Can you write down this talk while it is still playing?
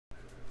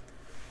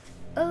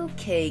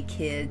Okay,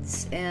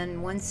 kids,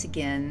 and once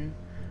again,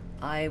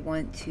 I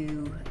want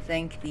to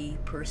thank the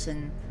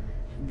person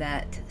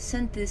that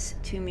sent this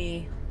to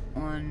me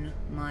on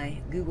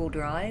my Google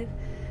Drive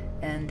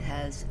and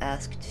has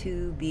asked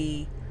to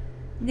be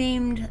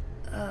named,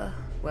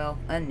 well,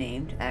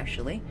 unnamed,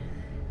 actually.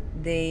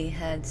 They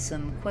had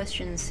some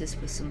questions. This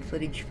was some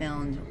footage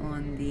found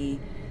on the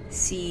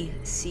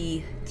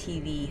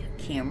CCTV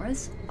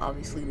cameras.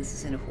 Obviously, this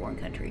is in a foreign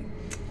country.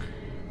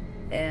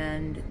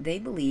 And they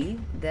believe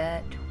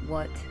that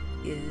what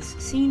is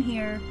seen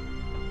here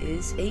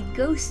is a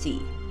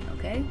ghostie,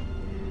 okay?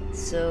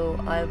 So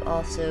I've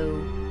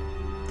also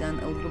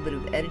done a little bit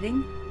of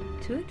editing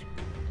to it,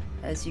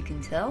 as you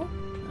can tell,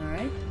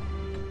 alright?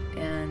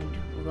 And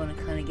we're going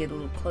to kind of get a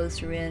little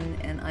closer in,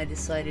 and I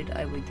decided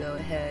I would go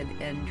ahead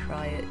and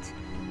try it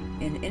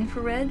in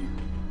infrared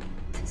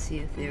to see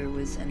if there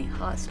was any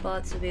hot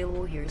spots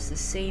available. Here's the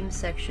same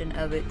section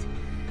of it,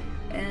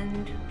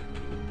 and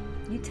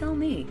you tell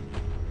me.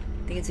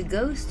 Think it's a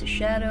ghost, a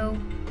shadow,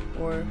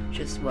 or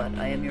just what?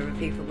 I am your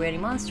𝖉𝖆𝖓𝖊𝖑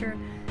Monster,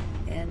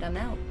 and I'm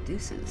out.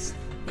 Deuces.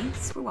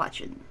 Thanks for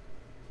watching.